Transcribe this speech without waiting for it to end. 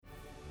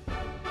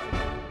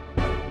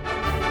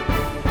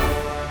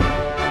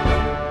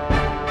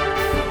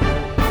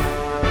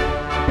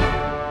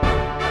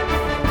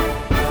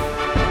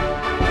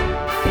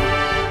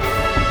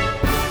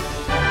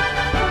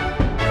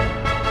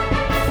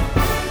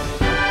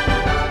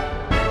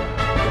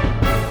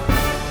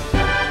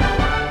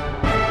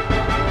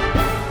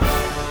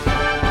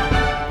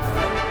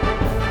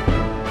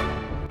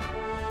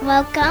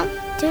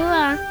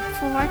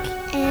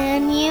George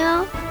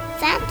Annual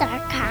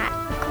Santa Cat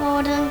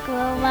Golden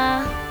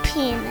Gorilla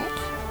Peanut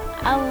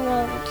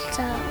Award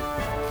Show.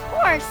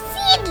 4th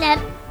season?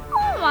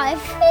 Oh my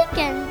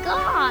freaking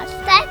gosh,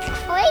 that's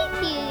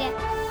crazy.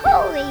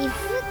 Holy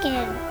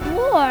freaking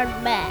Lord,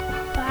 man.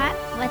 But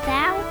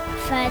without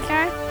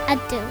further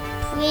ado,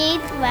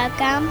 please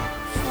welcome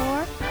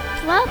for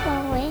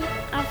probably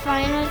a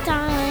final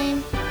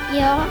time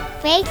your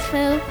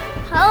faithful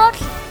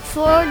host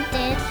for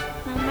this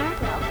summer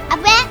show. I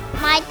bet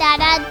my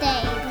dada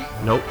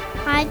Dave. Nope.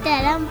 My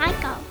dada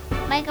Michael.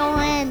 Michael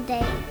and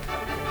Dave.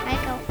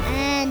 Michael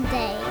and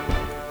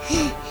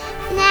Dave.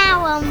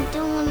 Now I'm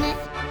doing it.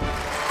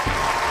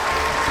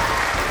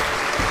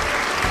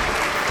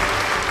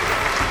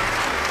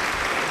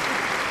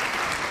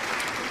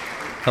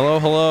 Hello,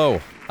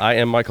 hello. I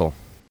am Michael.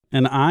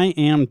 And I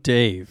am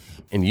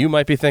Dave. And you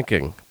might be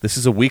thinking, this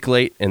is a week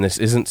late and this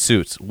isn't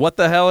Suits. What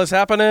the hell is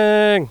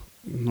happening?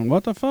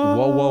 What the fuck?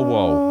 Whoa, whoa,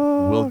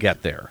 whoa. We'll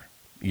get there.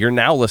 You're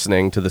now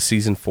listening to the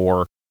Season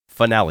 4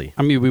 finale.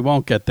 I mean, we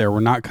won't get there.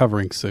 We're not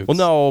covering Suits. Well,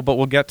 no, but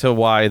we'll get to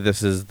why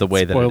this is the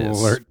way that it is.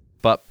 Spoiler alert.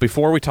 But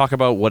before we talk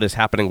about what is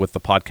happening with the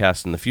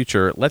podcast in the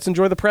future, let's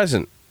enjoy the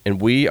present.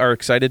 And we are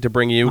excited to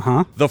bring you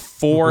the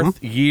 4th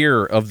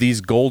year of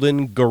these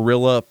Golden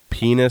Gorilla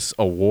Penis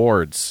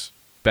Awards.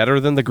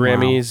 Better than the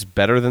Grammys,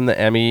 better than the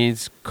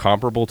Emmys,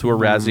 comparable to a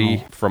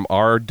Razzie. From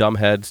our dumb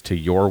heads to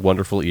your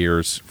wonderful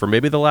ears. For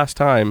maybe the last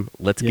time,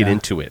 let's get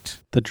into it.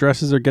 The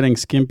dresses are getting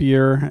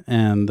skimpier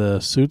and the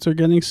suits are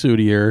getting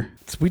suitier.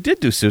 We did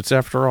do Suits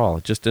after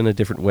all, just in a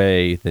different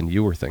way than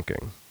you were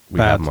thinking. We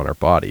have them on our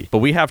body. But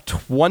we have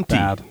 20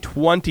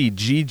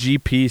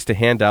 GGPs to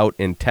hand out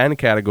in 10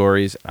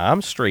 categories.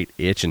 I'm straight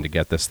itching to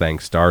get this thing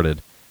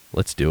started.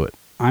 Let's do it.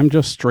 I'm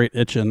just straight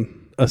itching.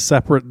 A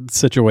separate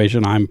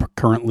situation I'm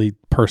currently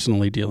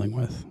personally dealing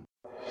with.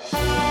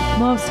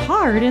 Most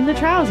hard in the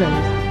trousers.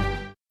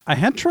 I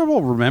had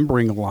trouble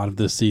remembering a lot of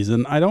this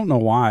season. I don't know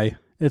why.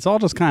 It's all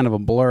just kind of a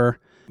blur.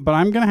 But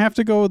I'm going to have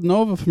to go with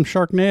Nova from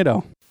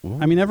Sharknado. Ooh.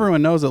 I mean,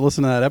 everyone knows that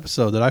listen to that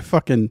episode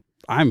that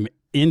I'm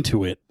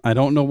into it. I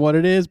don't know what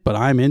it is, but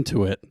I'm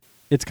into it.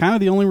 It's kind of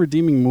the only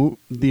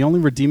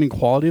redeeming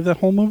quality of that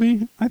whole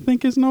movie, I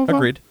think, is Nova.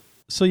 Agreed.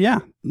 So yeah,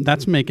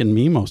 that's making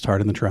me most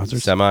hard in the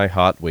trousers.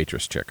 Semi-hot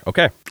waitress chick.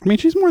 Okay. I mean,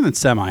 she's more than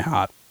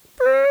semi-hot.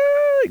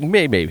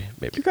 Maybe.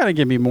 You got to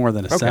give me more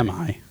than a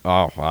semi.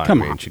 Oh,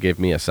 Come on. She gave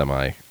me a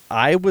semi.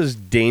 I was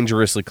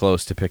dangerously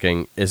close to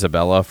picking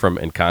Isabella from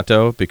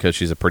Encanto because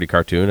she's a pretty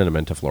cartoon and I'm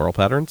into floral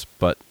patterns,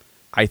 but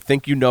I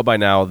think you know by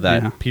now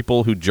that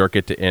people who jerk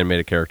it to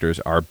animated characters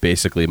are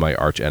basically my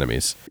arch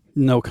enemies.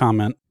 No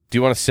comment. Do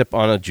you want to sip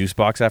on a juice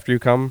box after you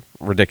come?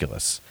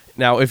 Ridiculous.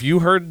 Now, if you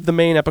heard the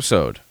main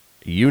episode,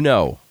 you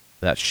know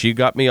that she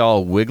got me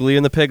all wiggly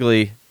in the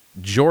piggly.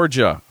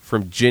 Georgia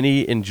from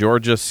Ginny in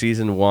Georgia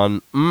season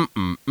 1.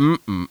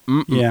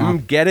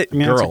 Get it,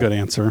 girl. That's a good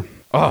answer.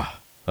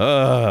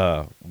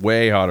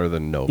 Way hotter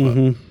than Nova.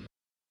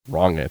 Mm-hmm.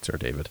 Wrong answer,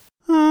 David.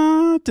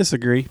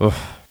 Disagree.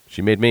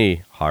 She made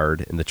me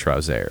hard in the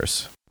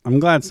trousers.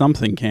 I'm glad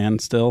something can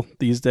still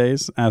these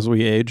days as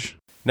we age.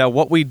 Now,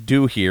 what we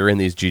do here in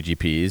these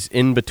GGPs,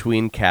 in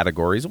between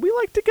categories, we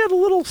like to get a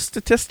little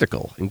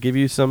statistical and give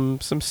you some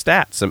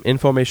stats, some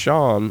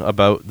information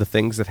about the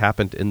things that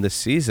happened in this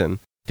season.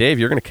 Dave,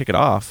 you're going to kick it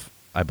off,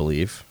 I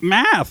believe.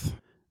 Math!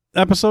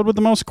 Episode with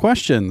the most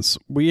questions.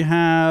 We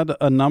had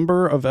a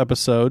number of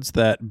episodes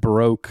that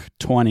broke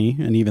 20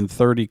 and even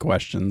 30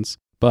 questions.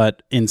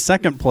 But in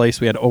second place,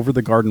 we had Over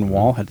the Garden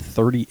Wall, had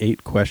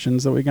 38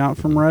 questions that we got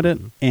from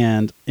Reddit.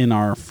 And in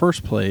our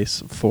first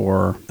place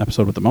for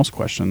episode with the most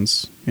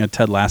questions, we had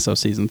Ted Lasso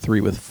Season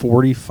 3 with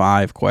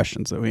 45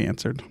 questions that we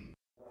answered.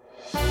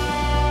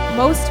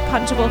 Most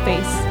punchable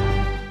face.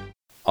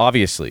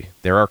 Obviously,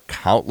 there are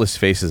countless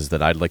faces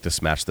that I'd like to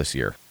smash this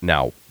year.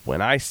 Now,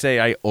 when I say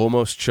I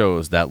almost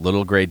chose that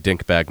little gray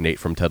dinkbag Nate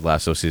from Ted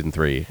Lasso Season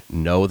 3,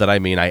 know that I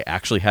mean I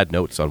actually had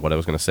notes on what I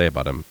was going to say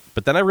about him.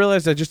 But then I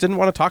realized I just didn't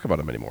want to talk about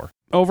him anymore.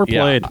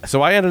 Overplayed. Yeah,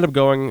 so I ended up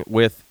going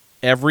with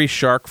every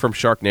shark from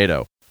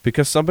Sharknado.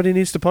 Because somebody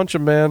needs to punch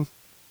him, man.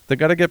 They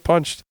got to get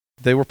punched.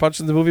 They were punched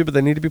in the movie, but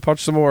they need to be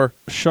punched some more.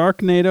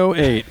 Sharknado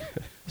 8.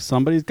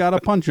 Somebody's got to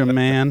punch him,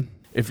 man.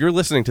 If you're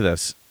listening to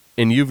this,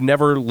 and you've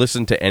never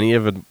listened to any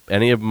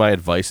of my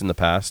advice in the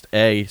past,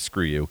 A,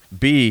 screw you.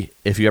 B,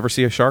 if you ever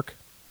see a shark,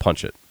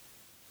 punch it.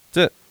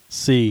 That's it.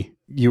 C,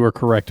 you were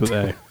correct with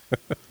A.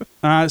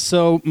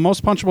 So,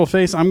 most punchable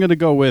face, I'm going to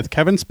go with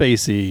Kevin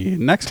Spacey.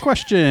 Next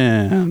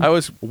question. I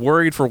was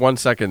worried for 1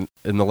 second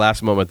in the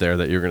last moment there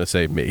that you were going to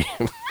say me.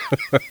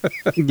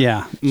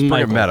 Yeah. It's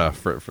pretty meta.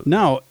 For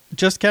No,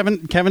 just Kevin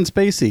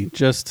Spacey.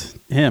 Just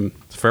him.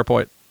 It's a fair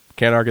point.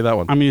 Can't argue that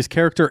one. I mean, his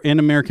character in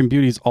American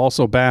Beauty is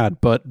also bad,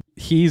 but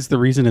he's the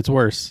reason it's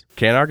worse.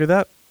 Can't argue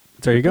that.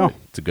 There you go.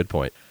 It's a good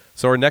point.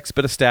 So our next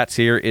bit of stats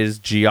here is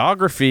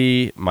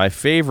geography, my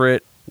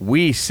favorite.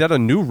 We set a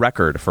new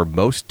record for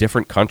most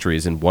different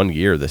countries in 1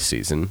 year this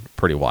season.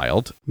 Pretty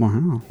wild.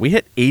 Wow. We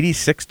hit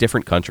 86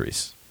 different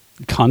countries.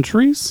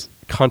 Countries?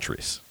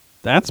 Countries.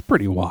 That's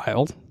pretty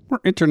wild. We're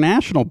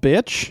international,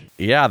 bitch.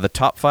 Yeah, the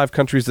top 5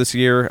 countries this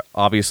year,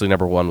 obviously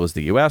number 1 was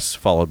the US,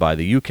 followed by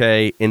the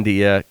UK,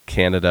 India,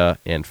 Canada,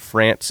 and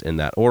France in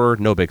that order.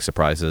 No big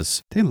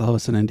surprises. They love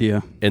us in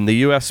India. In the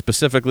US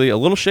specifically, a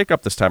little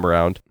shakeup this time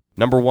around.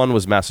 Number 1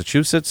 was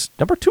Massachusetts.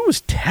 Number 2 was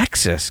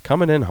Texas,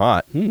 coming in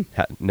hot.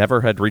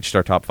 Never had reached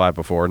our top 5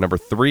 before. Number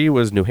 3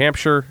 was New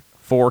Hampshire,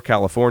 4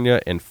 California,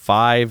 and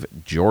 5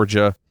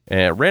 Georgia.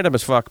 Random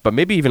as fuck, but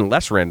maybe even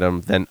less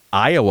random than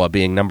Iowa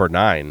being number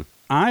 9.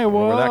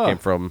 Iowa. Where that came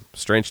from.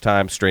 Strange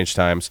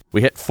times. We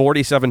hit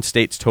 47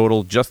 states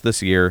total just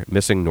this year,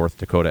 missing North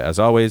Dakota as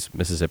always,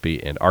 Mississippi,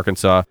 and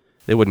Arkansas.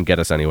 They wouldn't get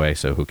us anyway,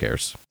 so who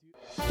cares?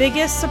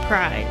 Biggest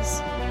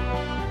surprise.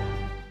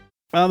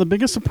 The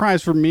biggest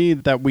surprise for me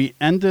that we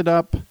ended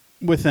up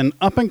with an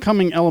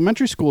up-and-coming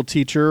elementary school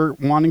teacher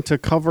wanting to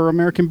cover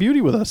American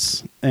Beauty with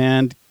us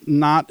and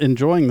not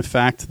enjoying the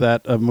fact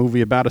that a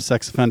movie about a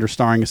sex offender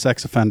starring a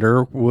sex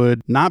offender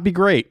would not be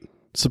great.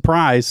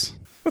 Surprise.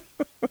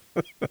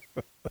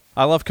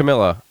 I love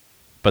Camilla,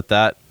 but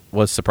that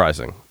was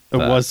surprising. It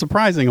was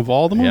surprising of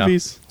all the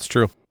movies. Yeah, it's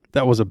true.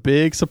 That was a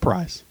big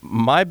surprise.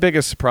 My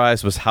biggest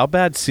surprise was how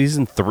bad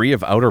season 3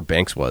 of Outer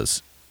Banks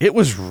was. It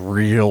was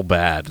real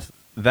bad.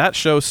 That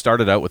show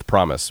started out with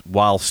promise,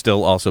 while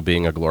still also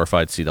being a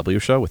glorified CW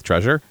show with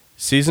treasure.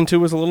 Season 2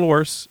 was a little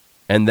worse.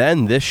 And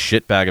then this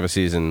shitbag of a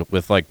season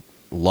with, like,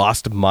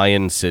 lost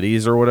Mayan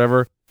cities or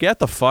whatever. Get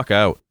the fuck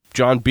out.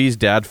 John B's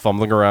dad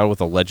fumbling around with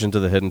a Legend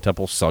of the Hidden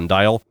Temple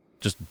sundial,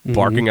 just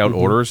barking out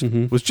orders,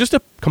 was just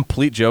a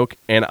complete joke.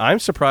 And I'm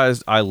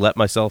surprised I let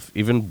myself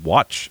even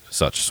watch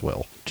such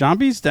swill. John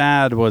B's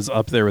dad was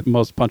up there with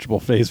most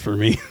punchable face for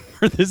me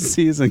for this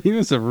season. He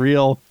was a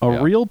real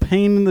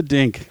pain in the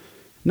dink.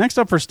 Next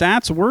up for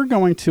stats, we're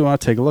going to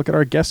take a look at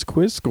our guest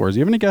quiz scores.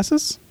 You have any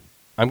guesses?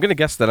 I'm going to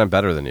guess that I'm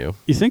better than you.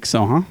 You think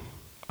so, huh?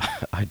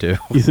 I do.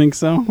 You think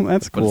so?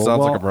 That's cool. But it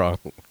sounds like I'm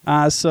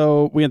wrong.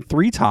 So we had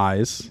 3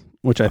 ties,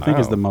 which I think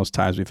is the most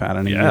ties we've had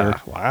in a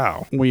year.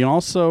 Wow. We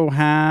also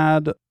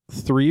had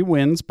 3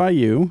 wins by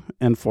you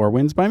and 4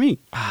 wins by me.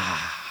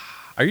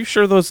 Are you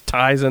sure those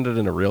ties ended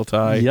in a real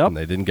tie? Yep. And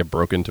they didn't get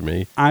broken to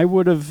me? I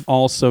would have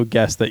also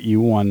guessed that you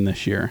won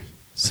this year.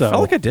 So, I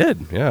felt like I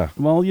did, yeah.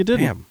 Well, you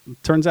didn't. Damn.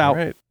 Turns out.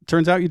 Right.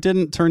 Turns out you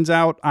didn't. Turns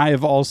out I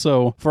have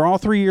also, for all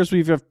 3 years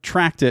we've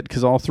tracked it,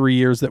 because all 3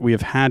 years that we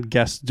have had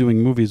guests doing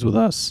movies with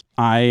us,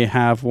 I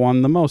have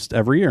won the most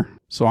every year.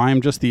 So I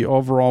am just the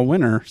overall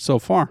winner so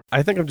far.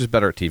 I think I'm just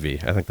better at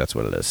TV. I think that's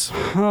what it is.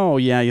 Oh,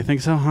 yeah, you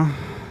think so, huh?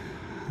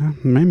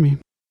 Maybe.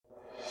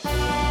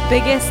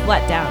 Biggest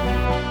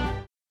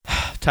letdown.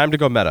 Time to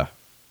go meta.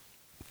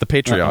 The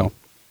Patreon. Uh-oh.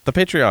 The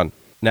Patreon.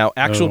 Now,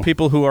 actual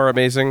people who are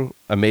amazing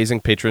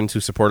patrons who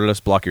supported us,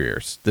 block your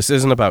ears. This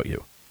isn't about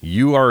you.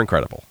 You are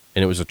incredible,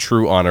 and it was a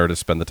true honor to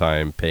spend the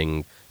time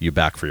paying you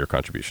back for your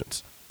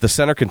contributions. The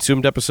Center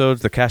Consumed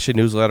episodes, the Cache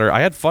newsletter,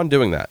 I had fun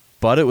doing that,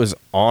 but it was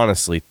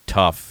honestly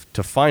tough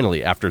to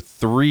finally, after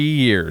 3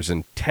 years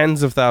and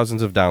tens of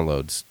thousands of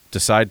downloads,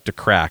 decide to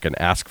crack and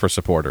ask for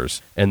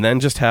supporters, and then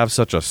just have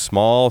such a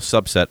small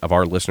subset of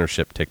our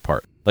listenership take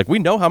part. Like, we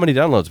know how many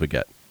downloads we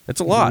get. It's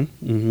a lot.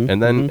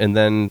 And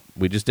then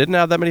we just didn't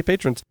have that many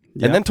patrons.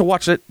 Yep. And then to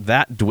watch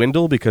that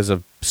dwindle because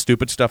of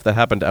stupid stuff that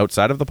happened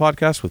outside of the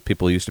podcast with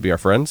people who used to be our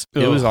friends,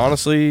 it was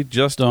honestly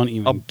just Don't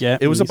even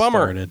get it was me a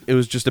bummer. started. It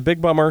was just a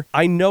big bummer.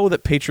 I know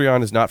that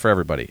Patreon is not for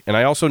everybody. And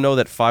I also know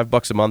that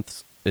 $5 a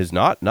month is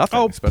not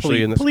nothing,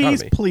 especially in this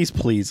economy.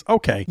 Please.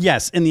 Okay.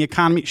 Yes, in the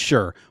economy,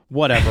 sure.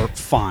 Whatever.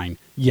 Fine.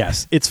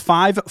 Yes, it's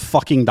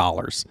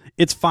 $5.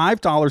 It's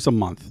 $5 a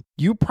month.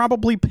 You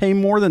probably pay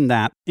more than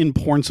that in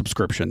porn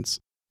subscriptions.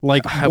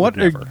 Like, what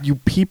are you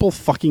people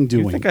fucking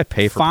doing? You think I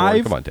pay for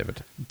porn? Come on,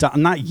 David.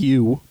 Not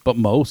you, but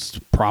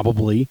most,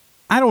 probably.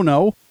 I don't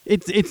know.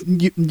 It's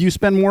you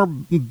spend more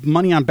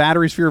money on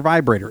batteries for your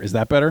vibrator. Is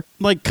that better?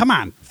 Like, come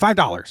on,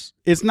 $5.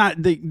 It's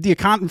not the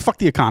econ. Fuck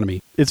the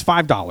economy. It's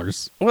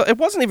 $5. Well, it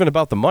wasn't even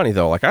about the money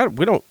though. Like,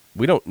 we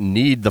don't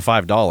need the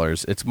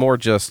 $5. It's more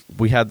just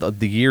we had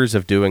the years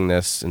of doing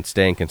this and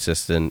staying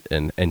consistent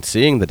and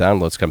seeing the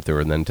downloads come through,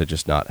 and then to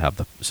just not have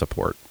the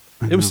support.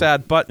 It was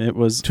sad, but it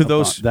was to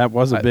those that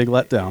was a big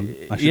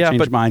letdown. I should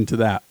change mine to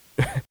that.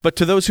 But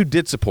to those who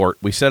did support,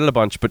 we said it a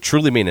bunch, but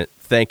truly mean it.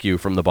 Thank you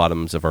from the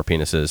bottoms of our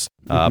penises.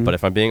 But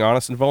if I'm being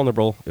honest and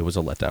vulnerable, it was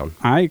a letdown.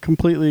 I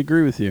completely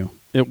agree with you.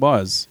 It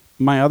was.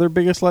 My other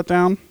biggest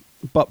letdown,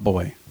 Butt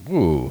Boy.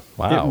 Ooh,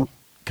 wow.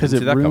 Because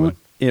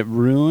it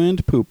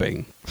ruined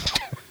pooping.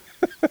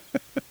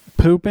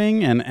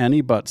 Pooping and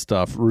any butt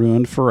stuff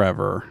ruined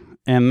forever.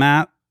 And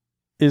that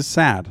is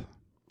sad.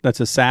 That's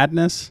a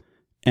sadness.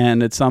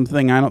 And it's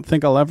something I don't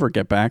think I'll ever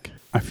get back.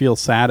 I feel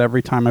sad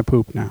every time I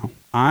poop now.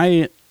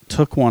 I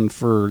took one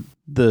for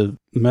the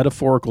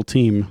metaphorical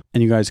team,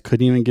 and you guys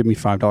couldn't even give me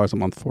 $5 a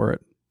month for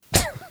it.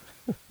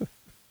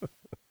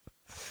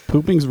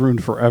 Pooping's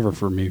ruined forever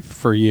for me,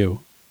 for you.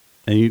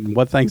 And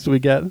what thanks do we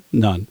get?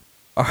 None.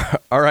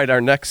 All right,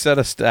 our next set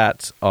of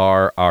stats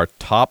are our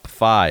top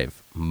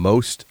 5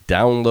 most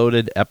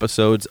downloaded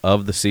episodes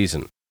of the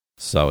season.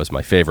 So is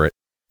my favorite.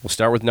 We'll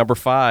start with number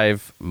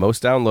 5,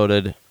 most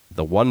downloaded.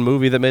 The one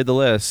movie that made the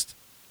list,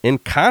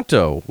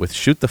 Encanto with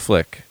Shoot the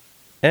Flick.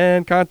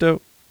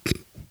 Encanto.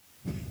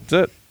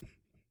 That's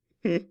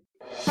it.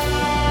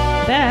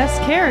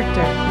 Best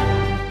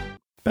character.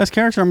 Best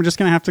character, I'm just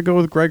going to have to go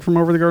with Greg from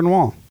Over the Garden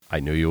Wall. I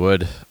knew you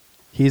would.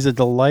 He's a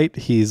delight.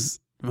 He's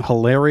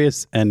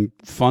hilarious and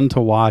fun to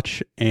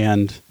watch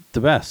and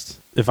the best.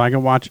 If I could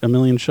watch a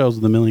million shows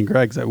with a million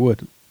Gregs, I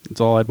would.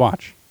 That's all I'd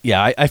watch.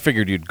 Yeah, I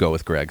figured you'd go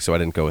with Greg, so I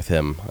didn't go with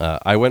him.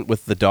 I went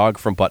with the dog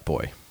from Butt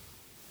Boy.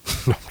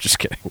 No, I'm just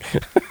kidding.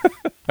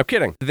 I'm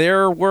kidding.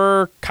 There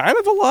were kind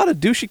of a lot of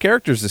douchey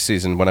characters this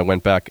season when I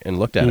went back and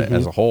looked at it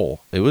as a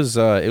whole. It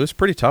was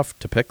pretty tough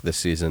to pick this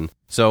season.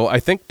 So I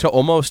think to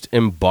almost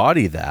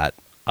embody that,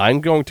 I'm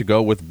going to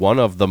go with one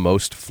of the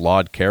most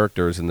flawed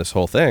characters in this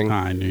whole thing.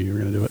 I knew you were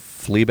going to do it.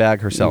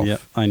 Fleabag herself.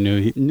 Yep, I knew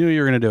you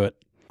were going to do it.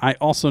 I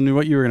also knew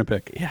what you were going to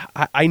pick. Yeah,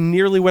 I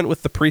nearly went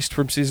with the priest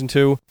from season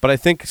 2, but I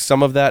think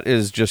some of that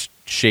is just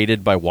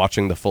shaded by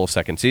watching the full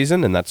second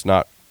season, and that's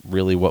not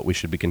really what we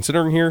should be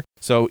considering here.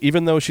 So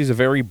even though she's a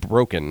very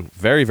broken,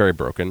 very, very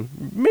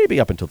broken, maybe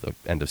up until the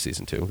end of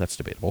season 2, that's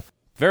debatable,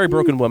 very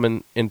broken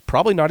woman, and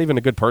probably not even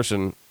a good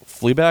person,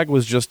 Fleabag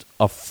was just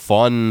a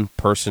fun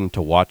person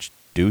to watch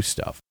do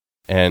stuff.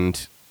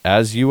 And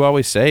as you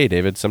always say,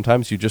 David,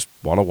 sometimes you just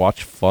want to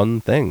watch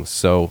fun things.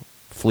 So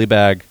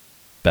Fleabag,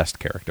 best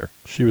character.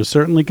 She was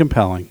certainly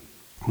compelling.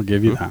 I'll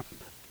give you that.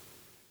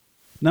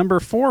 Number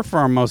 4 for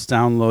our most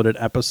downloaded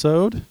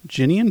episode,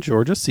 Ginny and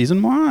Georgia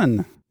Season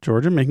 1.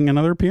 Georgia making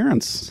another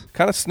appearance.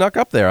 Kind of snuck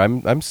up there.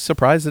 I'm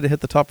surprised that it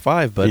hit the top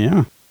 5, but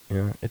yeah,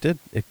 it did.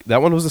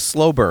 That one was a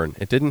slow burn.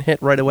 It didn't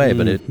hit right away,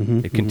 but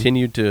it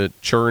continued to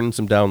churn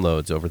some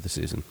downloads over the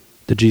season.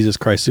 The Jesus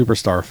Christ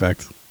Superstar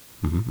effect.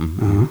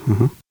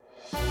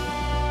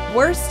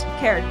 Worst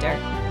character.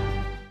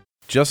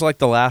 Just like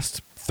the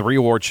last 3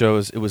 award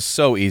shows, it was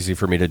so easy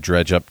for me to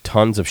dredge up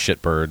tons of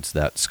shitbirds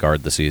that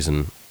scarred the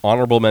season.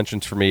 Honorable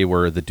mentions for me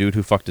were the dude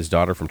who fucked his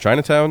daughter from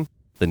Chinatown,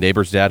 the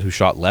neighbor's dad who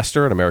shot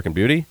Lester in American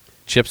Beauty,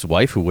 Chip's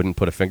wife who wouldn't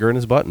put a finger in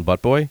his butt in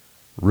Butt Boy,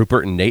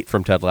 Rupert and Nate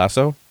from Ted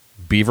Lasso,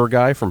 Beaver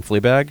Guy from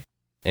Fleabag,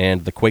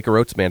 and the Quaker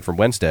Oats man from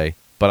Wednesday.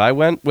 But I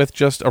went with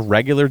just a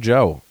regular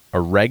Joe, a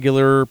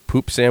regular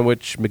poop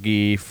sandwich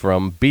McGee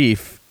from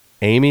Beef,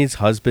 Amy's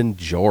husband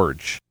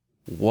George.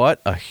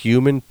 What a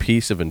human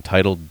piece of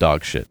entitled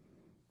dog shit.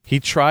 He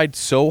tried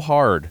so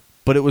hard,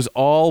 but it was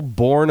all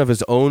born of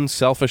his own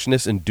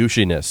selfishness and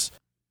douchiness.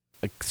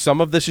 Some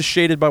of this is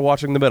shaded by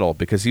watching the middle,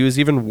 because he was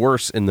even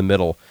worse in the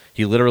middle.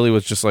 He literally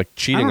was just like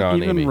cheating on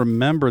Amy. I don't even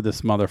remember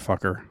this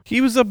motherfucker.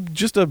 He was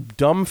just a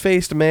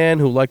dumb-faced man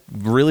who liked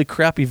really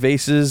crappy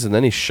vases, and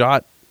then he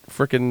shot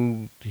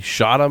him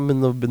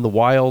in the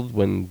wild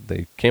when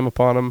they came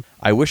upon him.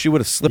 I wish he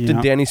would have slipped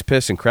in Danny's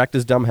piss and cracked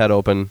his dumb head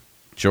open.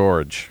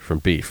 George from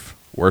Beef.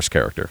 Worst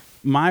character.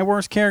 My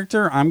worst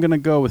character, I'm going to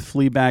go with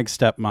Fleabag's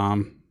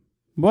stepmom.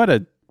 What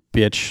a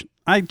bitch.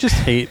 I just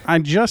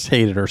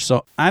hated her.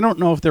 So I don't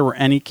know if there were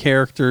any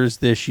characters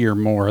this year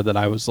more that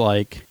I was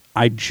like,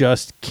 I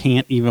just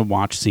can't even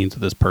watch scenes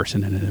with this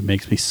person in it. It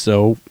makes me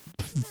so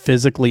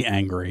physically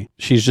angry.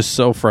 She's just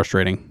so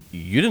frustrating.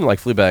 You didn't like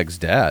Fleabag's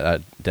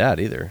dad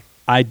either.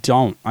 I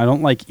don't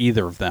like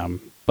either of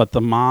them, but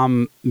the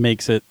mom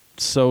makes it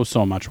so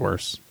much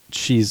worse.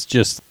 She's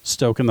just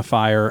stoking the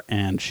fire,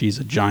 and she's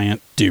a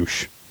giant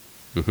douche.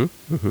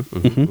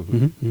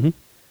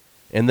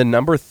 And the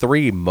number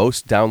 3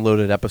 most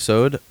downloaded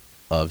episode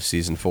of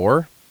Season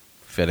 4,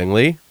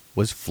 fittingly,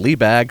 was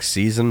Fleabag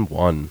Season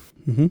 1.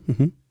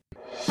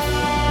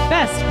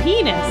 Best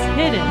penis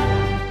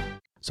hidden.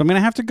 So I'm going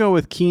to have to go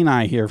with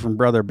Kenai here from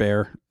Brother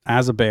Bear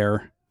as a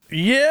bear.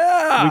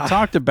 Yeah! We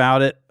talked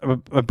about it.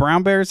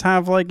 Brown bears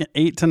have like an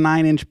 8 to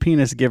 9 inch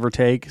penis, give or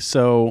take.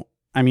 So,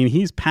 I mean,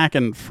 he's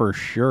packing for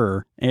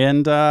sure.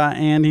 And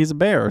he's a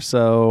bear.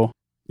 So,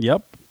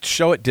 yep.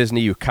 Show it,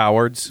 Disney, you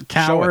cowards.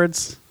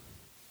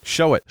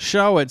 Show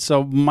it.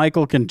 So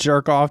Michael can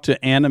jerk off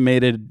to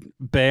animated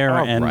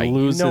bear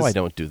lose I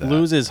don't do that.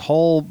 Lose his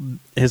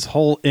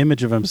whole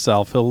image of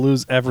himself. He'll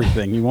lose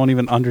everything. He won't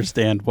even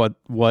understand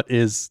what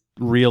is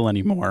real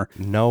anymore.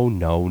 No,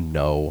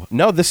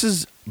 this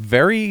is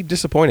very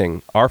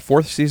disappointing. Our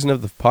 4th season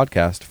of the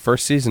podcast,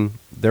 first season,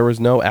 there was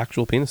no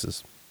actual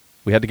penises.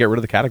 We had to get rid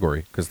of the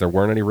category because there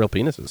weren't any real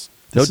penises.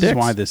 This is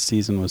why this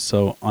season was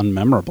so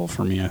unmemorable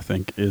for me, I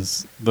think,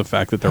 is the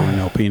fact that there were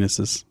no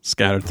penises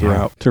scattered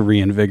throughout to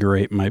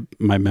reinvigorate my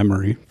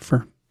memory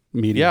for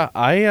media.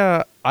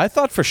 Yeah, I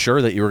thought for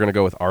sure that you were going to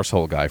go with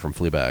Arsehole Guy from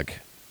Fleabag.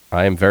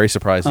 I am very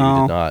surprised that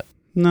you did not.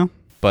 No.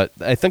 But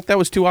I think that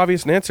was too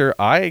obvious an answer.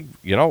 I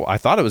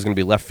thought it was going to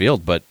be left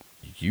field, but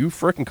you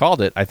frickin'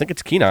 called it. I think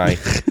it's Kenai.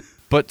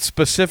 But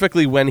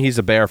specifically when he's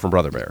a bear from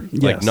Brother Bear.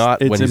 Yes, like not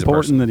when he's a person. It's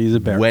important that he's a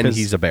bear. When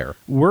he's a bear.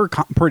 We're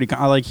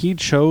he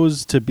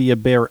chose to be a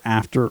bear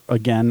after,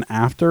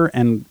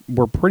 and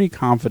we're pretty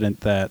confident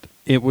that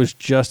it was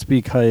just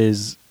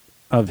because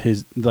of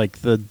his, like,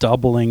 the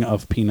doubling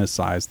of penis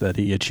size that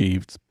he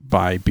achieved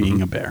by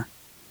being a bear.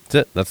 That's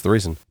it. That's the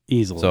reason.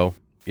 Easily. So,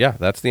 yeah,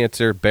 that's the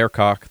answer. Bear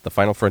cock, the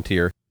final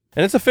frontier.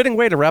 And it's a fitting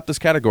way to wrap this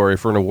category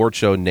for an award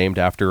show named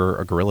after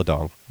a gorilla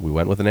dong. We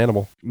went with an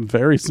animal.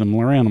 Very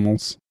similar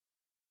animals.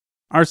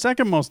 Our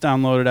second most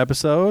downloaded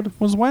episode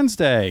was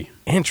Wednesday.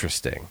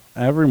 Interesting.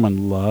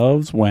 Everyone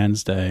loves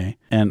Wednesday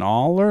and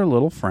all their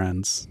little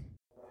friends.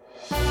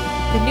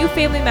 The new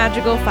Family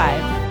Magical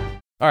 5.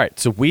 All right,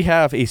 so we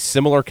have a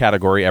similar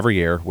category every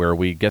year where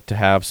we get to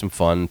have some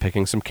fun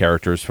picking some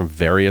characters from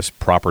various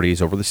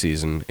properties over the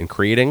season and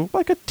creating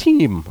like a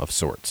team of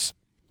sorts.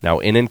 Now,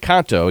 in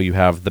Encanto, you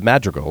have the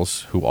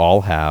Madrigals, who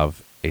all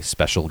have a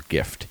special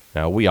gift.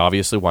 Now, we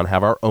obviously want to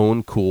have our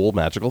own cool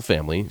magical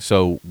family,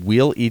 so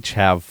we'll each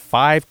have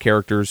 5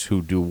 characters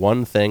who do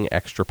one thing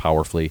extra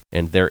powerfully,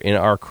 and they're in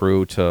our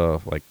crew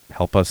to like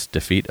help us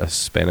defeat a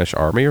Spanish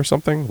army or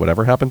something,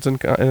 whatever happens in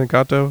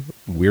Encanto.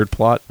 Weird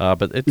plot,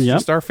 but it's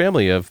just our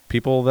family of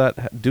people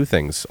that do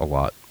things a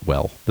lot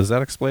well. Does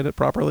that explain it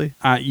properly?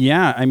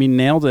 Yeah, I mean,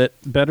 nailed it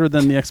better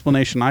than the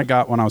explanation I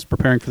got when I was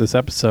preparing for this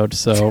episode,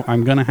 so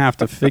I'm going to have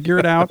to figure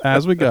it out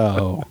as we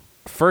go.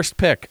 First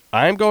pick,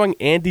 I'm going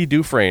Andy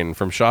Dufresne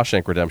from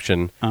Shawshank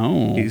Redemption.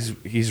 Oh.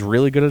 He's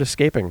really good at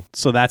escaping.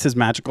 So that's his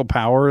magical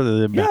power? He's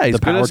the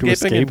good power at to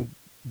escape? and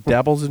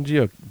dabbles in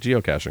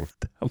geocaching.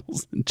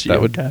 Dabbles in geocaching.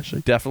 That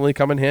would definitely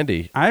come in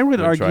handy. I would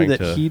when argue trying that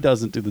to- he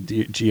doesn't do the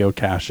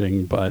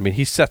geocaching, but I mean,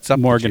 he sets up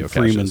Morgan the geocaches.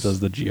 Freeman does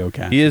the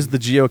geocaching. He is the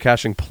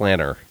geocaching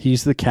planner.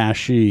 He's the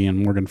cashie, and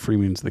Morgan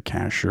Freeman's the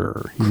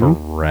cashier.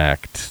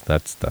 Correct.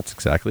 That's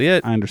exactly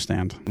it. I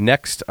understand.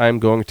 Next, I'm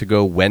going to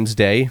go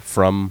Wednesday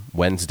from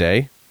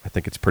Wednesday. I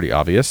think it's pretty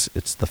obvious.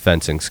 It's the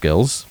fencing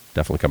skills.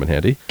 Definitely come in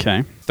handy.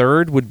 Okay.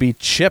 Third would be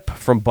Chip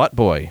from Butt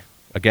Boy.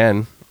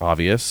 Again,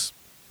 obvious.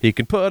 He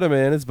can put him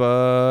in his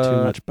butt.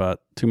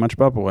 Too much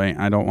butt boy.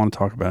 I don't want to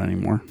talk about it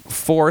anymore.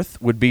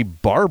 Fourth would be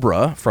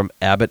Barbara from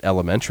Abbott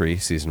Elementary,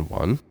 Season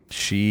 1.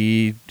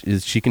 She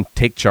can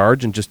take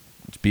charge and just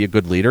be a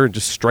good leader and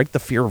just strike the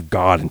fear of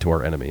God into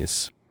our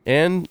enemies.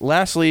 And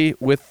lastly,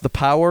 with the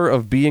power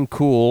of being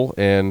cool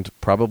and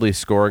probably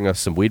scoring us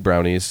some weed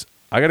brownies,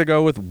 I got to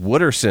go with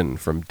Wooderson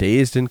from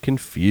Dazed and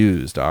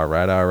Confused. All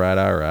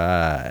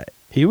right.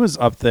 He was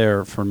up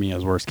there for me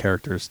as worst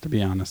characters, to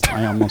be honest.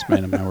 I almost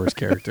made him my worst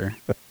character.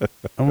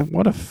 Oh,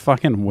 what a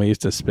fucking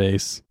waste of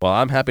space. Well,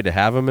 I'm happy to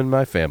have him in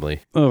my family.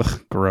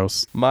 Ugh,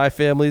 gross. My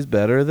family's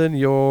better than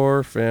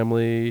your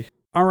family.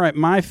 All right,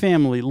 my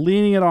family,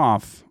 leading it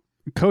off,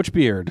 Coach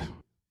Beard.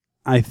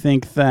 I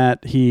think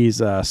that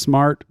he's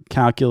smart,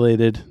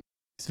 calculated.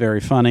 He's very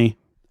funny.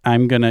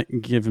 I'm going to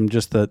give him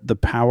just the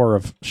power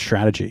of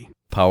strategy.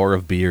 Power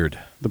of beard.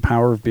 The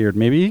power of beard.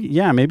 Maybe he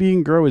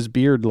can grow his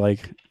beard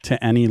like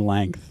to any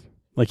length.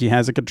 Like he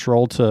has a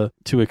control to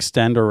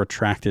extend or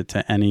retract it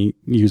to any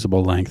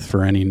usable length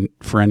for any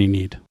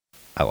need.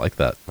 I like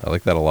that. I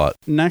like that a lot.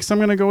 Next, I'm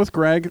going to go with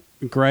Greg.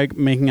 Greg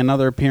making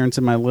another appearance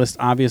in my list,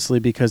 obviously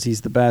because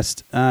he's the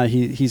best.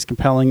 He's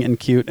compelling and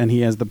cute, and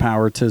he has the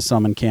power to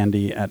summon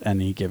candy at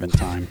any given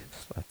time.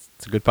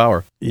 It's a good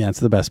power. Yeah, it's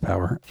the best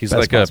power. He's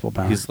best possible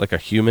power. He's like a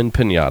human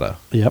pinata.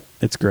 Yep,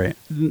 it's great.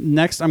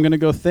 Next, I'm going to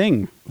go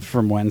Thing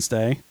from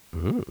Wednesday.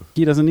 Ooh.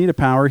 He doesn't need a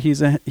power.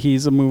 He's a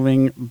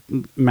moving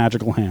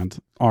magical hand.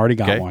 Already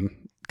got one.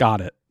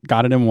 Got it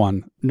in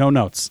one. No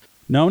notes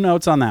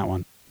on that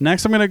one.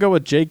 Next, I'm going to go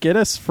with Jake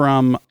Gittes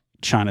from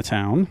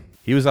Chinatown.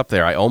 He was up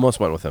there. I almost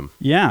went with him.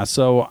 Yeah,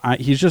 so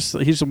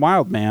he's a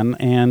wild man,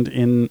 and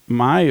in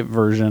my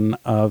version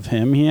of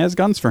him, he has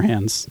guns for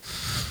hands.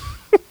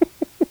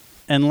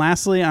 And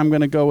lastly, I'm going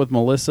to go with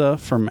Melissa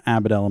from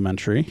Abbott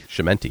Elementary.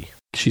 Chimenti.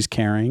 She's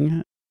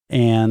caring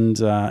and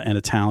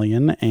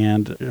Italian,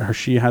 and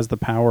she has the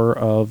power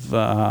of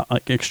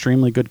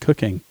extremely good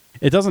cooking.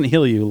 It doesn't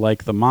heal you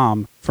like the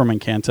mom from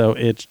Encanto.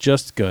 It's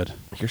just good.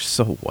 You're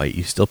so white.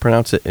 You still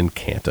pronounce it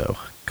Encanto.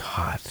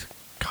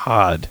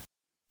 God.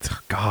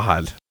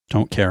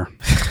 Don't care.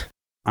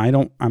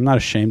 I'm not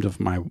ashamed of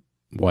my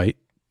white.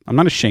 I'm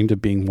not ashamed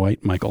of being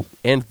white, Michael.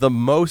 And the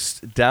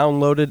most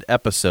downloaded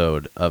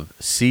episode of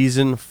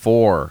Season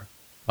 4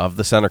 of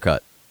The Center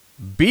Cut,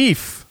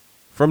 Beef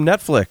from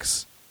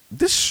Netflix.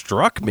 This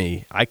struck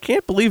me. I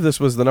can't believe this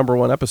was the number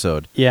 1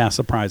 episode. Yeah,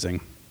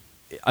 surprising.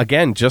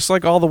 Again, just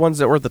like all the ones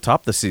that were at the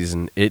top this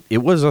season,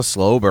 it was a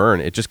slow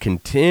burn. It just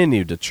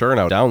continued to churn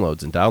out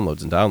downloads,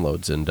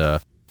 and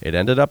it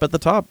ended up at the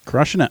top.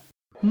 Crushing it.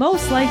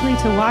 Most likely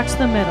to watch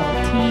the middle,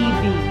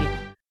 TV.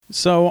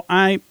 So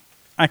I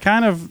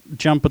kind of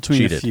jump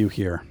between a few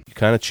here. You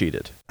kind of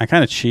cheated. I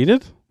kind of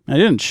cheated? I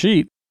didn't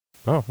cheat.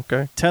 Oh,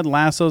 okay. Ted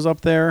Lasso's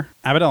up there.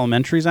 Abbott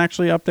Elementary's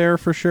actually up there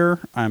for sure.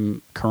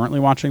 I'm currently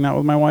watching that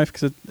with my wife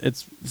because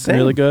it's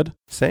really good.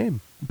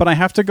 Same. But I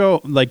have to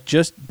go, like,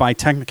 just by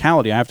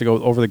technicality, I have to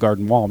go Over the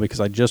Garden Wall because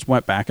I just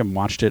went back and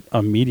watched it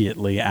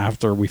immediately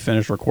after we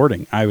finished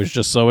recording. I was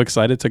just so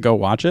excited to go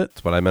watch it.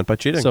 That's what I meant by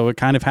cheating. So it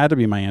kind of had to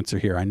be my answer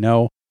here. I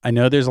know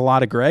there's a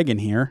lot of Greg in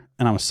here,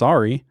 and I'm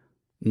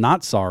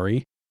not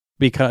sorry,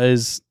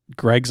 because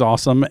Greg's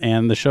awesome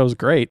and the show's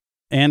great.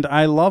 And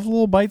I love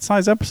little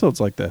bite-sized episodes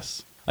like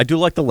this. I do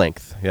like the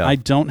length. Yeah. I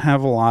don't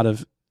have a lot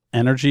of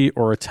energy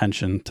or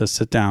attention to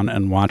sit down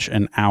and watch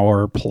an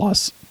hour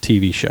plus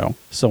TV show.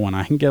 So when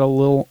I can get a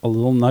little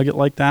nugget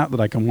like that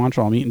I can watch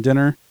while I'm eating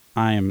dinner,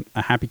 I am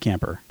a happy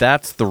camper.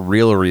 That's the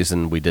real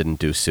reason we didn't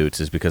do Suits,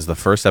 is because the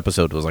first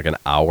episode was like an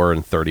hour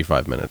and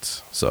 35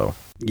 minutes. So,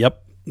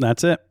 yep,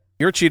 that's it.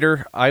 You're a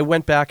cheater. I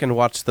went back and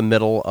watched the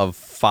middle of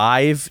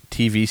 5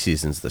 TV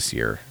seasons this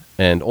year,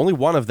 and only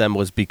one of them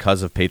was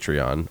because of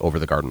Patreon, Over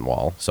the Garden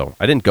Wall. So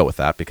I didn't go with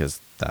that because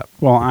that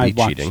would be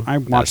cheating. I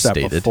watched that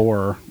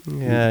before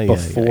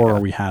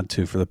we had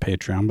to for the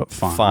Patreon, but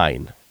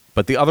fine.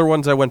 But the other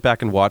ones I went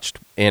back and watched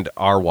and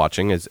are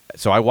watching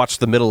so I watched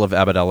the middle of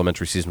Abbott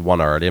Elementary Season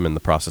 1 already. I'm in the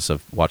process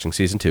of watching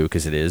Season 2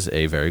 because it is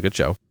a very good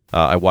show.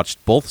 I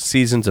watched both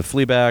seasons of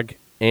Fleabag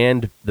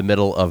and the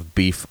middle of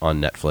Beef on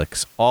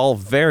Netflix. All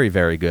very,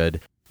 very good.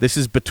 This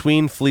is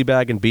between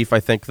Fleabag and Beef, I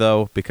think,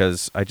 though,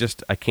 because I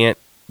can't,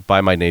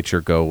 by my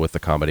nature, go with the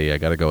comedy. I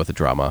got to go with the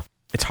drama.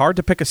 It's hard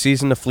to pick a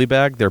season of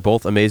Fleabag. They're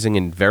both amazing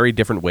in very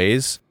different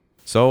ways.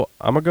 So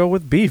I'm going to go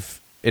with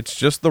Beef. It's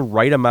just the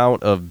right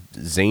amount of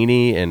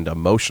zany and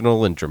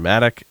emotional and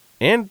dramatic.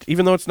 And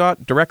even though it's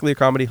not directly a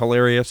comedy,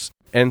 hilarious.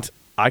 And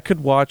I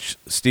could watch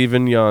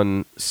Steven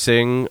Yeun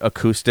sing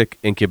acoustic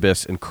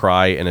Incubus and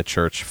cry in a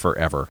church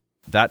forever.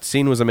 That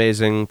scene was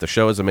amazing. The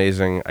show is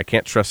amazing. I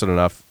can't stress it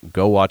enough.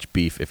 Go watch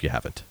Beef if you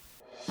haven't.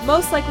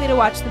 Most likely to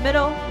watch the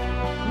middle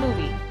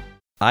movie.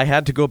 I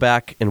had to go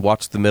back and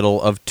watch the middle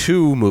of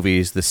 2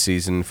 movies this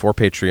season for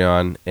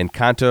Patreon,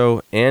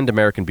 Encanto and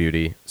American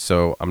Beauty,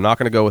 so I'm not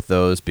going to go with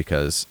those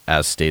because,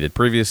 as stated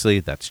previously,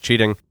 that's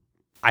cheating.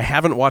 I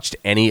haven't watched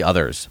any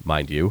others,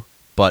 mind you,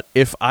 but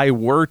if I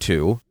were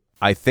to,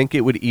 I think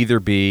it would either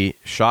be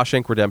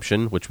Shawshank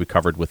Redemption, which we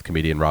covered with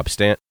comedian Rob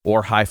Stant,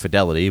 or High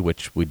Fidelity,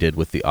 which we did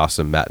with the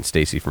awesome Matt and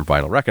Stacy from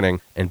Vinyl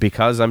Reckoning. And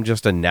because I'm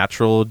just a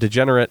natural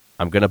degenerate,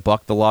 I'm going to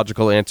buck the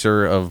logical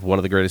answer of one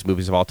of the greatest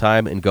movies of all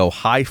time and go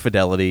High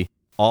Fidelity.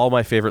 All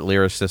my favorite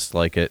lyricists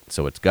like it,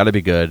 so it's got to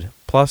be good.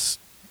 Plus,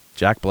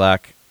 Jack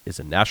Black is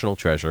a national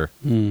treasure.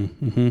 Yeah,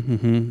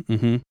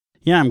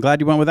 I'm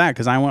glad you went with that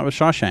because I went with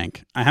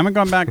Shawshank. I haven't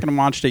gone back and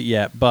watched it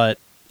yet, but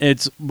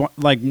it's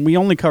like we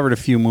only covered a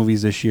few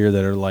movies this year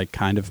that are like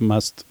kind of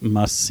must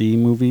see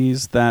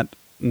movies that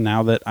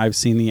now that I've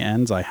seen the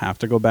ends, I have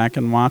to go back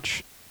and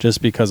watch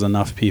just because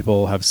enough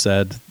people have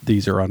said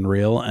these are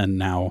unreal, and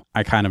now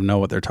I kind of know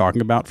what they're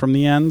talking about from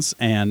the ends,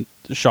 and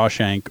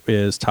Shawshank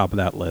is top of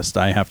that list.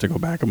 I have to go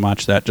back and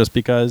watch that just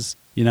because,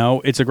 you know,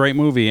 it's a great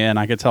movie and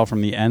I could tell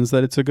from the ends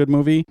that it's a good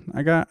movie.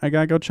 I got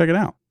to go check it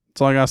out.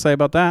 That's all I got to say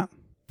about that.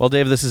 Well,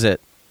 Dave, this is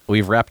it.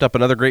 We've wrapped up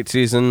another great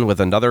season with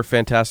another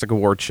fantastic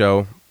award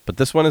show. But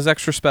this one is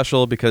extra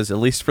special because, at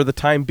least for the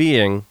time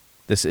being,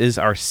 this is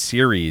our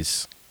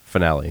series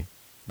finale.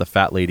 The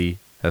Fat Lady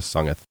Has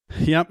Sungeth.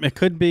 Yep, it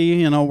could be.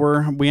 You know,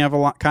 we have a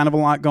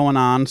lot going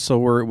on,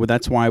 so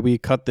that's why we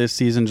cut this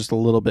season just a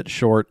little bit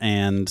short.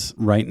 And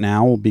right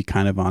now, we'll be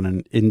kind of on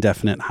an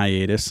indefinite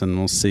hiatus, and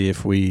we'll see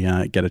if we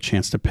get a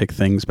chance to pick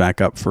things back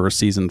up for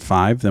season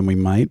 5. Then we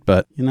might,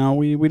 but you know,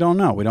 we don't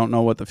know. We don't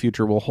know what the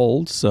future will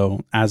hold.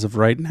 So as of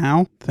right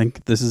now, I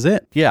think this is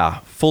it. Yeah,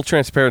 full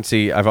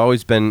transparency. I've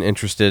always been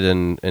interested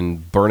in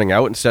burning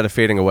out instead of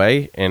fading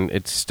away, and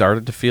it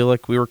started to feel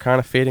like we were kind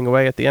of fading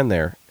away at the end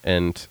there.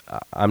 And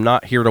I'm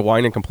not here to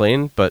whine and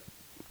complain, but,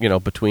 you know,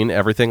 between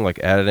everything like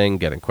editing,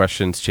 getting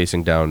questions,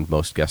 chasing down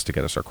most guests to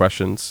get us our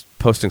questions,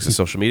 posting to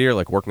social media,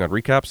 like working on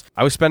recaps,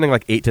 I was spending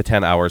like 8 to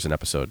 10 hours an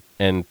episode.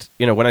 And,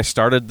 you know, when I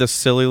started this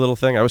silly little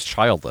thing, I was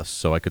childless,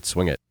 so I could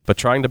swing it. But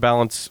trying to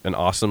balance an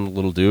awesome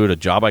little dude, a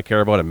job I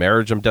care about, a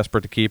marriage I'm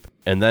desperate to keep,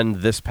 and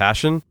then this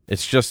passion, it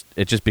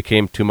just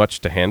became too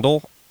much to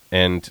handle.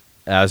 And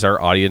as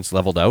our audience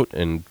leveled out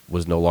and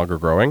was no longer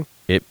growing,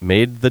 it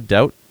made the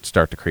doubt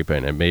start to creep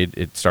in.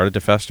 It started to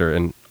fester,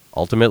 and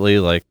ultimately,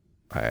 like,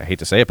 I hate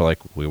to say it, but like,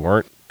 we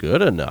weren't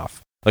good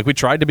enough. Like, we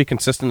tried to be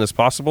consistent as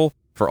possible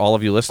for all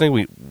of you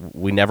listening.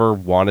 We never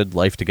wanted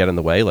life to get in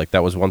the way. Like,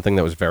 that was one thing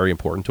that was very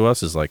important to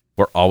us, is like,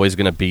 we're always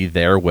going to be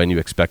there when you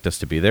expect us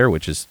to be there,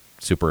 which is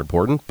super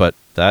important. But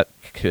that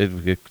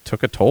it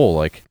took a toll.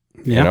 Like,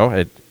 yeah. You know,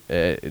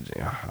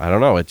 I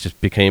don't know. It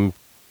just became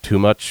too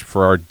much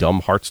for our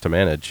dumb hearts to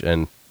manage.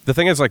 And the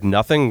thing is, like,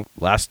 nothing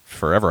lasts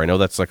forever. I know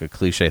that's like a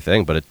cliche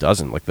thing, but it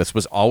doesn't. Like, this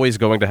was always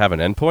going to have an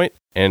endpoint,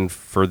 and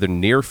for the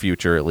near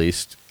future, at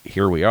least,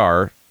 here we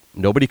are.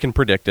 Nobody can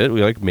predict it.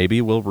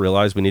 Maybe we'll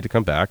realize we need to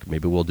come back.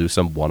 Maybe we'll do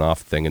some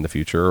one-off thing in the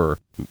future or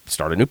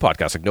start a new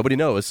podcast. Like, nobody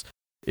knows.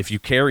 If you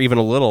care even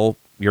a little,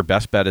 your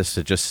best bet is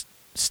to just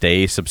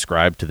stay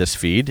subscribed to this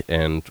feed,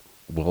 and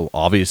we'll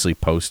obviously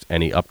post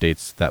any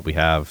updates that we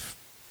have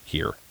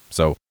here.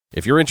 So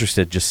if you're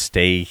interested, just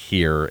stay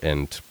here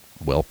and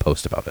we'll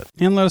post about it.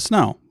 And let us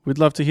know. We'd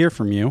love to hear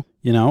from you.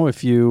 You know,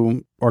 if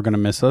you are going to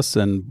miss us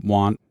and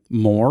want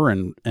more,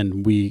 and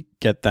we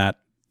get that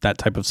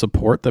type of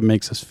support that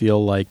makes us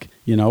feel like,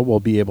 you know, we'll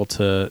be able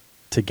to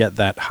get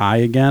that high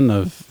again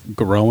of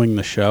growing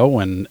the show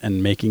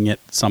and making it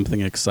something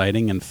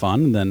exciting and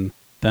fun,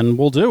 then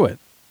we'll do it.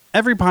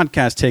 Every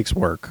podcast takes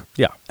work.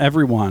 Yeah.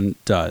 Everyone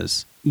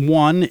does.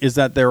 One is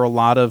that there are a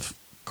lot of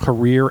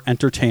career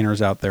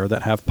entertainers out there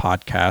that have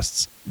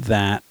podcasts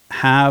that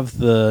have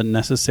the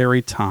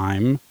necessary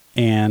time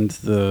and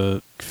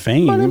the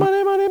fame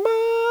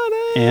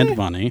and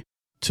money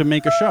to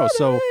make a show.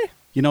 So,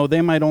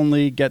 they might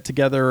only get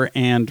together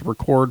and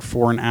record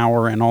for an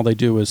hour and all they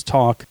do is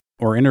talk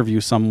or interview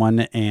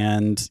someone,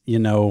 and,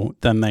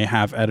 then they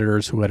have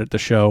editors who edit the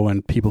show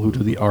and people who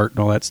do the art and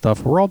all that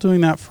stuff. We're all doing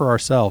that for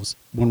ourselves.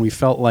 When we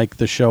felt like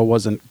the show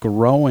wasn't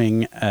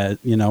growing,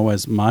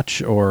 as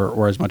much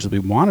or as much as we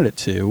wanted it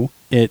to,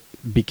 it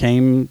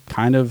became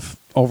kind of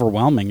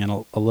overwhelming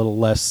and a little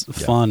less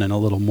fun and a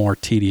little more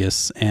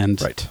tedious. And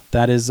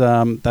that is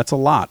that's a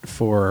lot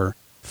for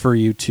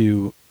you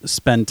to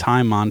spend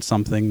time on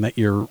something that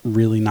you're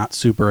really not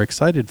super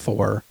excited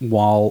for,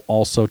 while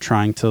also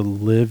trying to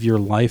live your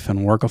life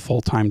and work a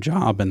full-time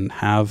job and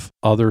have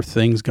other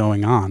things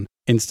going on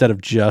instead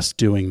of just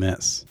doing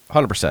this.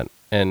 100%.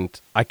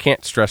 And I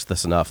can't stress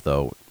this enough,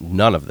 though.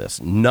 None of this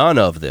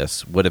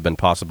would have been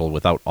possible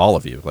without all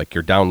of you. Like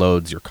your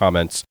downloads, your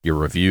comments, your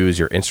reviews,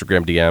 your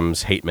Instagram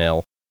DMs, hate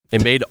mail.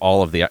 It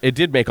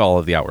did make all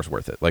of the hours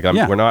worth it. Like,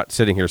 we're not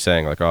sitting here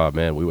saying like, oh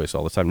man, we waste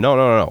all the time.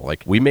 No.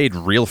 Like, we made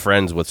real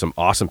friends with some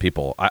awesome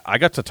people. I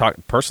got to talk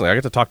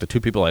to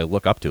two people I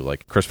look up to,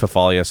 like Chris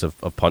Fafalius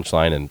of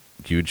Punchline and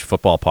huge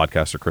football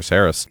podcaster Chris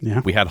Harris.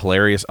 Yeah. We had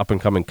hilarious up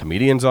and coming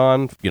comedians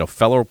on,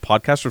 fellow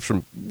podcasters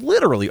from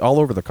literally all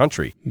over the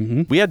country.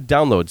 Mm-hmm. We had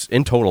downloads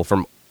in total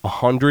from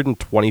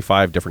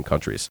 125 different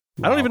countries.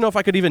 Wow. I don't even know if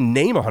I could even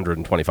name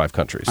 125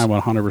 countries. I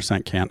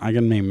 100% can't. I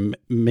can name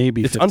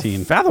maybe 15. It's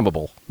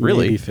unfathomable,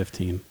 really. Maybe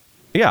 15.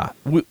 Yeah.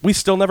 We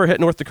still never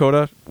hit North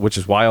Dakota, which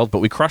is wild, but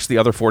we crushed the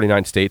other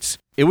 49 states.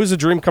 It was a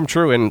dream come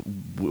true, and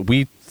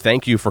we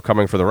thank you for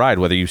coming for the ride,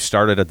 whether you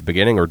started at the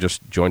beginning or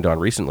just joined on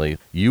recently.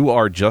 You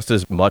are just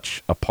as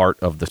much a part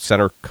of the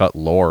Center Cut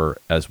lore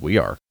as we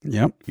are.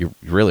 Yep. You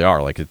really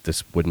are. Like,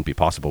 this wouldn't be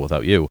possible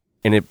without you.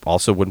 And it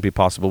also wouldn't be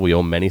possible. We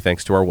owe many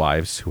thanks to our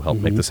wives who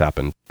helped make this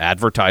happen.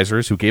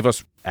 Advertisers who gave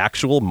us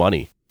actual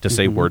money to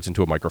say words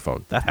into a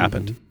microphone. That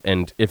happened.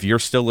 And if you're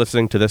still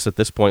listening to this at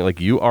this point, like,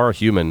 you are a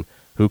human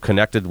who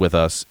connected with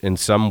us in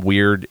some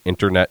weird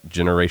internet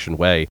generation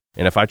way.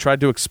 And if I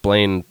tried to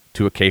explain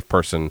to a cave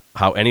person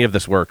how any of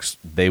this works,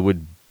 they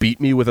would beat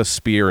me with a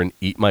spear and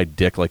eat my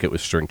dick like it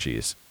was string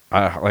cheese.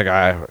 I don't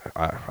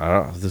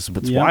know. It's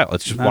wild.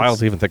 It's just wild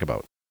to even think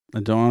about. I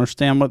don't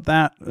understand what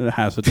that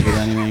has to do with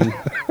anything.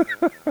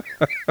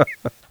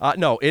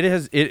 No,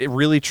 it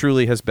really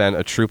truly has been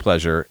a true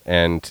pleasure,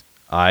 and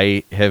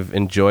I have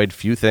enjoyed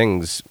few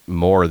things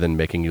more than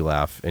making you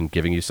laugh and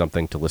giving you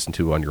something to listen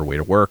to on your way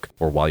to work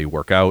or while you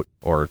work out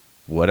or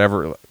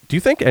whatever. Do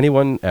you think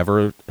anyone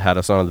ever had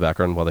us on in the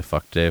background while they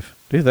fucked, Dave?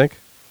 Do you think?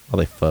 While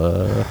they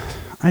fucked?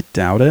 I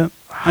doubt it.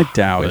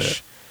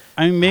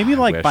 I mean, maybe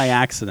by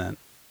accident.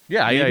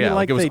 Yeah.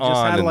 Like it was they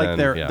just had like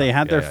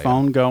their phone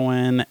phone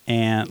going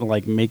and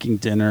like making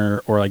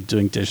dinner or like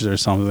doing dishes or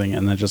something,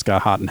 and then it just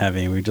got hot and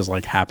heavy, and we just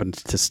like happened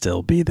to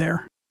still be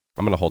there.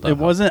 I'm gonna hold that. It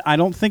wasn't. I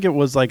don't think it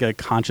was like a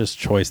conscious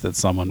choice that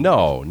someone.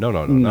 No.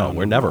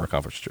 We're never a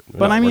conscious.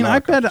 But I mean, I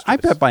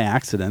bet by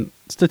accident.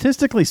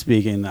 Statistically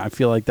speaking, I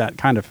feel like that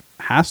kind of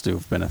has to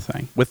have been a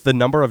thing. With the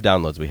number of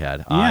downloads we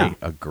had, I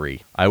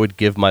agree. I would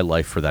give my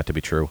life for that to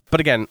be true. But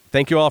again,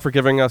 thank you all for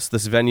giving us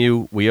this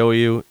venue. We owe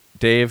you.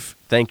 Dave,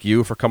 thank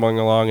you for coming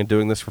along and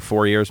doing this for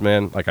 4 years,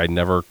 man. Like, I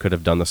never could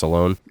have done this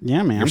alone.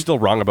 Yeah, man. You're still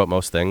wrong about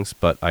most things,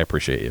 but I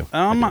appreciate you.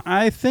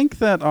 I think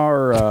that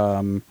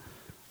our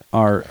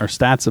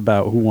stats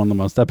about who won the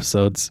most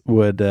episodes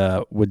would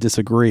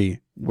disagree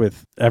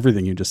with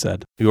everything you just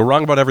said. You were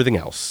wrong about everything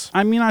else.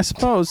 I mean, I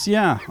suppose,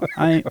 yeah.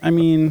 I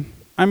mean,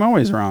 I'm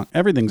always wrong.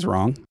 Everything's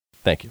wrong.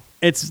 Thank you.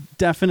 It's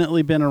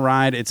definitely been a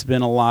ride. It's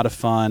been a lot of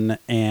fun,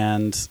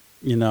 and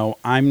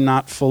I'm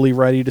not fully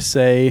ready to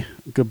say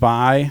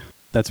goodbye.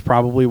 That's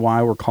probably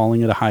why we're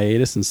calling it a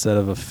hiatus instead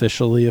of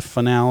officially a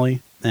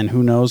finale. And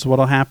who knows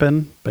what'll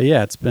happen. But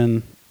yeah, it's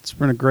been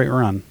a great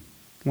run.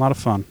 A lot of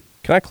fun.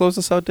 Can I close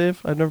this out,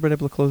 Dave? I've never been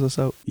able to close this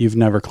out. You've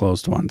never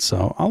closed one,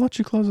 so I'll let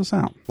you close us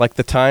out. Like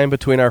the time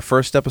between our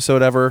first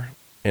episode ever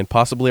and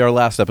possibly our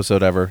last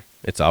episode ever,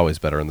 it's always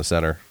better in the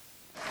center.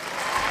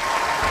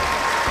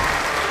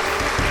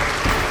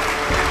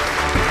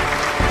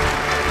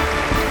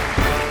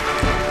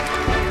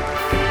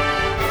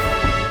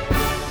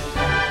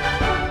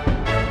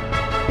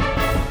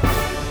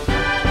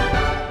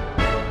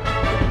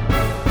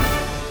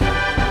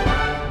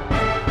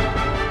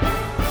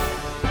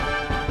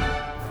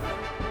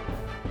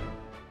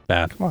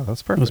 Bad. Come on,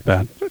 that's perfect. It was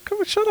bad. Come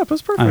on, shut up. It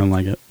was perfect. I don't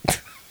like it.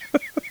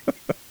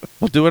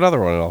 We'll do another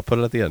one and I'll put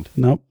it at the end.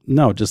 Nope.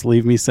 No, just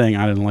leave me saying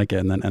I didn't like it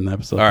and then end the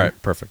episode. All right,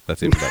 perfect.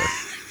 That's even better.